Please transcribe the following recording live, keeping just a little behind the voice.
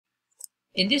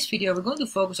In this video, we're going to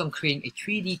focus on creating a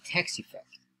 3D text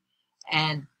effect.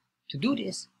 And to do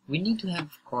this, we need to have,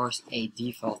 of course, a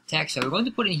default text. So we're going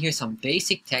to put in here some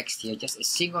basic text here, just a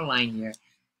single line here.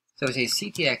 So we say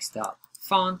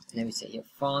ctx.font, and then we say here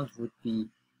font would be,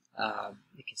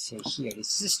 you can say here,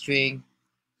 this is a string,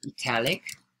 italic,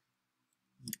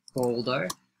 bolder,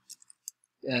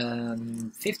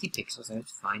 50 pixels,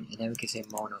 that's fine. And then we can say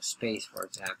mono space, for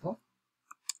example.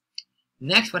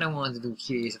 Next, what I want to do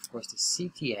here is, of course, the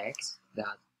ctx.fill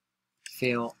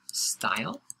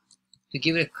style to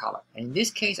give it a color. And in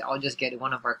this case, I'll just get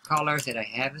one of our colors that I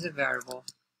have as a variable,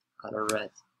 color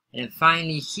red. And then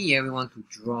finally, here we want to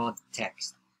draw the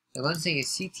text. So I'm going to say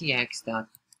ctx.fill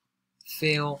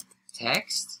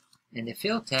text, and the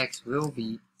fill text will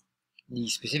be the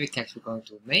specific text we're going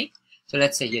to make. So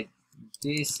let's say here,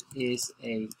 this is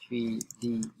a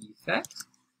 3D effect.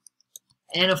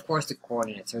 And of course the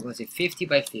coordinates, so we're going to say 50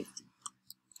 by 50.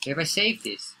 So if I save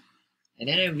this, and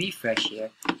then I refresh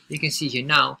here, you can see here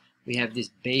now, we have this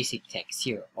basic text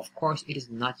here. Of course, it is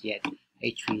not yet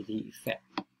a 3D effect.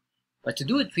 But to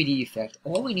do a 3D effect,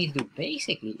 all we need to do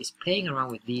basically is playing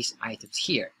around with these items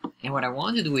here. And what I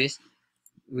want to do is,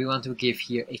 we want to give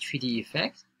here a 3D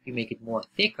effect, we make it more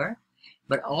thicker,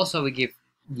 but also we give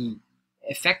the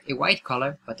effect a white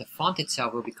color, but the font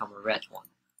itself will become a red one.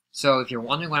 So if you're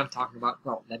wondering what I'm talking about,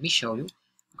 well, let me show you.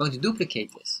 I'm going to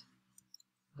duplicate this.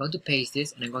 I'm going to paste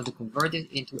this, and I'm going to convert it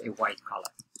into a white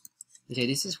color. You say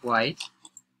this is white,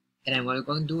 and then what we're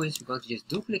going to do is we're going to just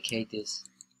duplicate this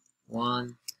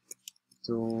 1,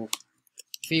 2,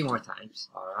 3 more times.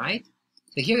 Alright?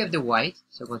 So here we have the white,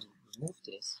 so I'm going to remove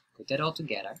this, put that all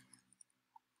together.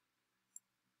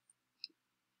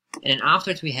 And then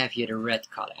afterwards we have here the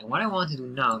red color. And what I want to do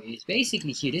now is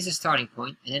basically here, this is a starting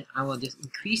point, and then I will just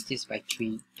increase this by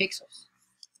 3 pixels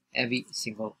every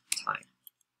single time.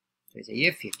 So it's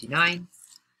here 59,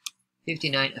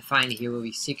 59, and finally here will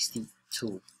be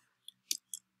 62.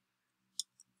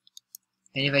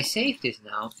 And if I save this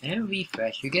now and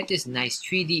refresh, you get this nice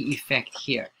 3D effect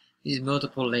here. This is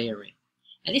multiple layering.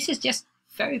 And this is just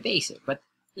very basic, but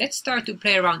let's start to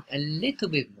play around a little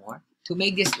bit more to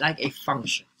make this like a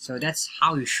function. So that's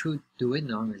how you should do it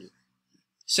normally.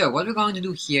 So what we're going to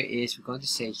do here is we're going to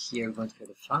say here, we're going to create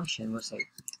a function. We'll say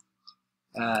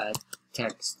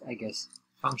text, I guess,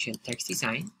 function text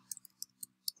design.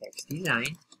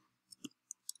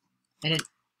 And then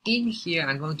in here,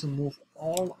 I'm going to move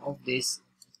all of this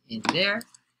in there.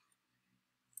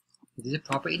 This is a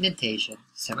proper indentation,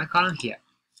 semicolon here.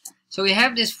 So we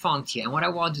have this font here, and what I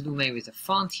want to do maybe with the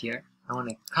font here, I want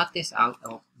to cut this out,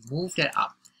 I'll move that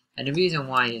up. And the reason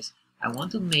why is I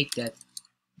want to make that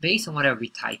based on whatever we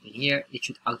type in here, it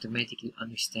should automatically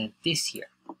understand this here.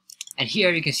 And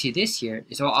here you can see this here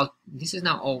is all out, this is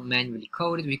now all manually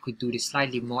coded. We could do this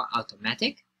slightly more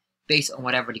automatic based on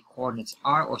whatever the coordinates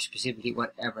are, or specifically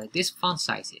whatever this font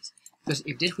size is. Because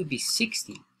if this would be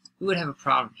 60, we would have a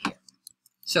problem here.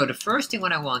 So the first thing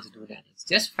what I want to do then is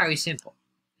just very simple.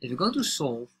 Is we're going to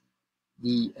solve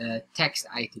the text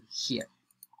item here.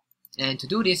 And to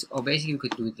do this, or basically we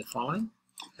could do the following.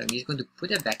 So I'm just going to put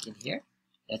it back in here.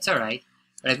 That's alright.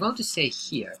 But I'm going to say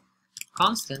here,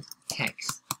 constant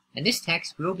text. And this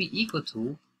text will be equal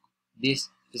to this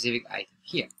specific item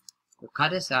here. We'll cut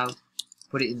this out,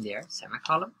 put it in there,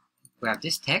 semicolon. Grab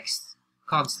this text,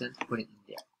 constant, put it in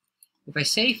there. If I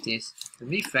save this,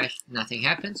 and refresh, nothing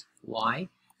happens. Why?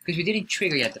 Because we didn't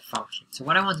trigger yet the function. So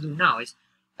what I want to do now is,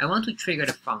 I want to trigger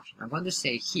the function. I'm going to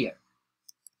say here,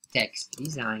 text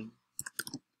design,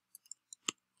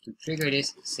 to trigger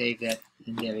this, save that,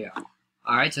 and there we are.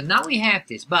 Alright, so now we have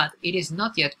this, but it is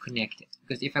not yet connected.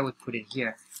 Because if I would put it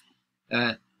here,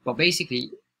 well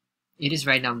basically, it is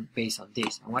right now based on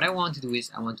this. And what I want to do is,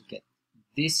 I want to get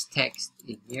this text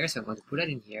in here, so I'm going to put it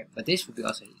in here, but this would be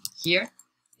also in here.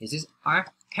 This is our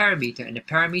parameter, and the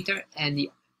parameter and the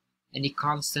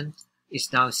constant is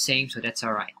now same, so that's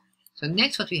alright. So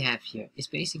next what we have here is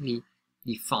basically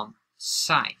the font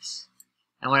size.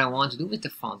 And what I want to do with the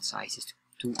font size is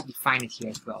to define it here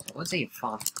as well. So I want to say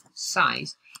font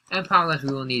size, and probably what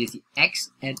we will need is the x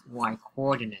and y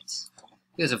coordinates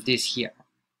because of this here.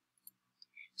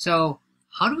 So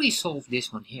how do we solve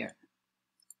this one here?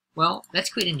 Well, let's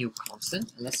create a new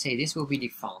constant, and let's say this will be the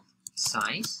font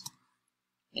size,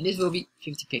 and this will be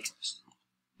 50 pixels.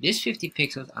 This 50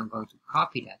 pixels, I'm going to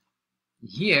copy that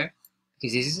here.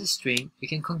 Because this is a string, we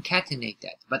can concatenate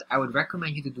that. But I would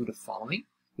recommend you to do the following.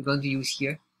 We're going to use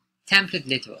here template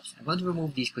literals. I'm going to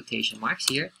remove these quotation marks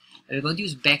here, and we're going to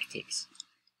use backticks.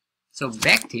 So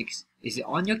backticks is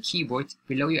on your keyboard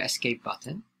below your escape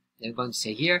button. Then we're going to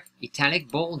say here italic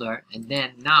bolder, and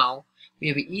then now we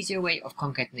have an easier way of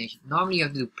concatenation. Normally you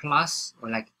have to do plus, or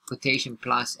like quotation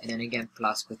plus, and then again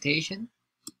plus quotation,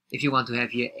 if you want to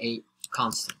have here a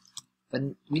constant. But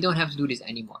we don't have to do this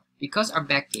anymore. Because our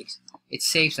backticks, it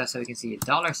saves us so we can see a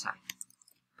dollar sign,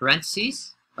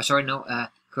 parentheses, or sorry, no,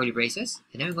 curly braces,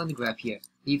 and then we're going to grab here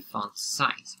the font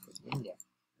size, put it in there.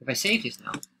 If I save this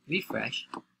now, refresh,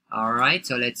 alright,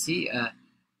 so let's see,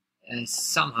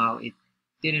 somehow it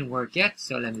didn't work yet,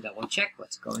 so let me double check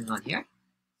what's going on here.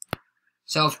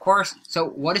 So of course, so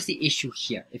what is the issue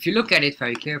here? If you look at it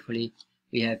very carefully,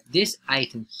 we have this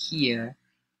item here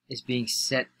is being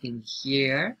set in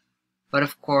here, but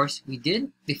of course we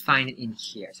didn't define it in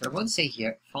here. So I'm going to say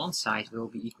here font size will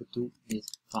be equal to this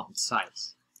font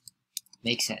size.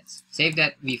 Makes sense. Save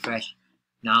that, refresh.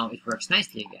 Now it works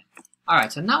nicely again.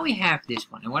 Alright, so now we have this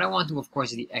one, and what I want to do of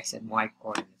course is the x and y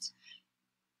coordinates.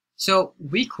 So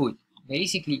we could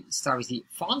basically start with the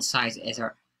font size as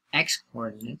our x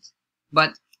coordinate,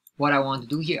 but what I want to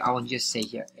do here, I will just say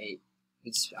here I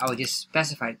will just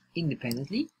specify it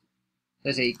independently.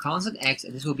 There's a constant x,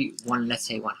 and this will be let's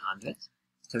say 100.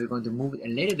 So we're going to move it a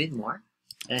little bit more,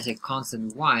 and as a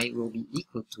constant y will be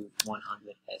equal to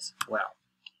 100 as well.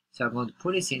 So I'm going to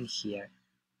put this in here.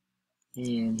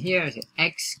 And here is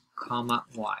x comma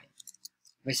y.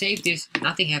 If I save this,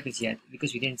 nothing happens yet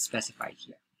because we didn't specify it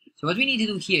here. So what we need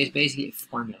to do here is basically a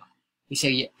formula. We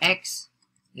say here x,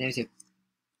 and then we say,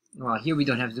 well, here we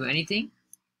don't have to do anything.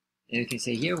 And we can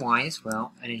say here y as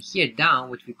well. And then here down,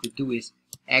 what we could do is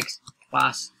x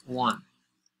plus 1.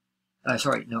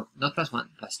 Sorry, no, not plus 1,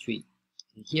 plus 3.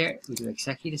 And here we do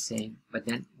exactly the same, but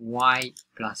then y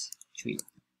plus 3.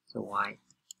 So y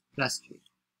plus 3.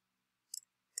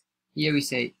 Here we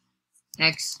say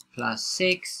x plus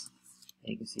 6.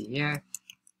 And you can see here,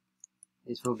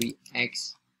 this will be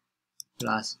x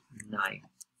plus 9.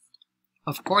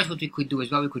 Of course, what we could do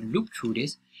as well, we could loop through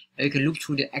this. And we can loop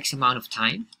through the x amount of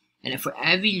time. And for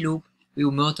every loop, we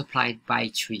will multiply it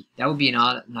by 3. That would be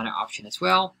another option as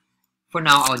well. For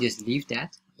now, I'll just leave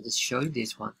that. I'll just show you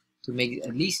this one to make it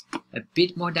at least a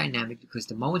bit more dynamic, because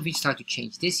the moment we start to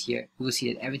change this here, we will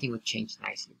see that everything will change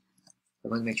nicely. So I'm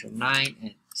going to make sure 9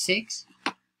 and 6.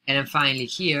 And then finally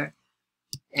here,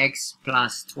 x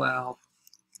plus 12.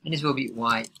 And this will be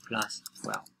y plus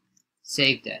 12.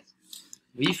 Save that.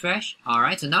 Refresh.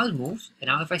 Alright, so now it moves. And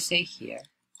now if I say here,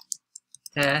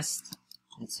 test,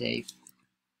 and save.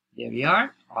 There we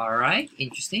are. Alright,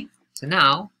 interesting. So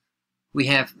now we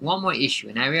have one more issue,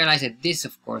 and I realize that this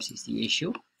of course is the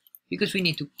issue because we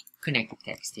need to connect the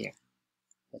text here.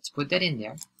 Let's put that in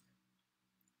there.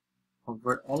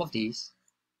 Convert all of these.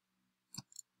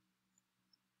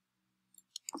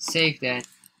 Save that.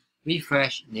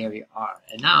 Refresh. There we are.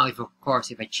 And now if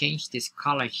I change this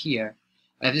color here,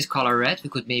 I have this color red, we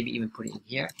could maybe even put it in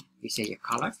here. We say a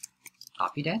color.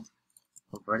 Copy that.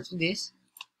 Convert it to this.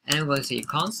 And I'm going to say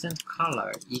constant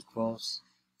color equals,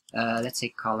 let's say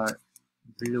color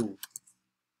blue.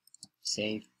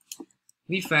 Save,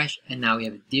 refresh, and now we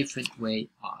have a different way,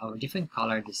 or a different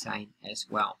color design as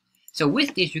well. So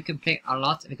with this, you can play a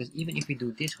lot, because even if we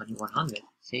do this one, 100,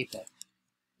 save that.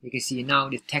 You can see now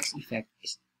the text effect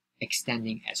is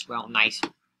extending as well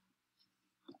nicely.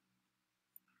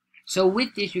 So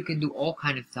with this, you can do all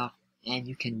kind of stuff, and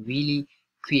you can really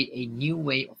create a new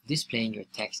way of displaying your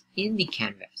text in the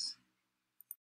canvas.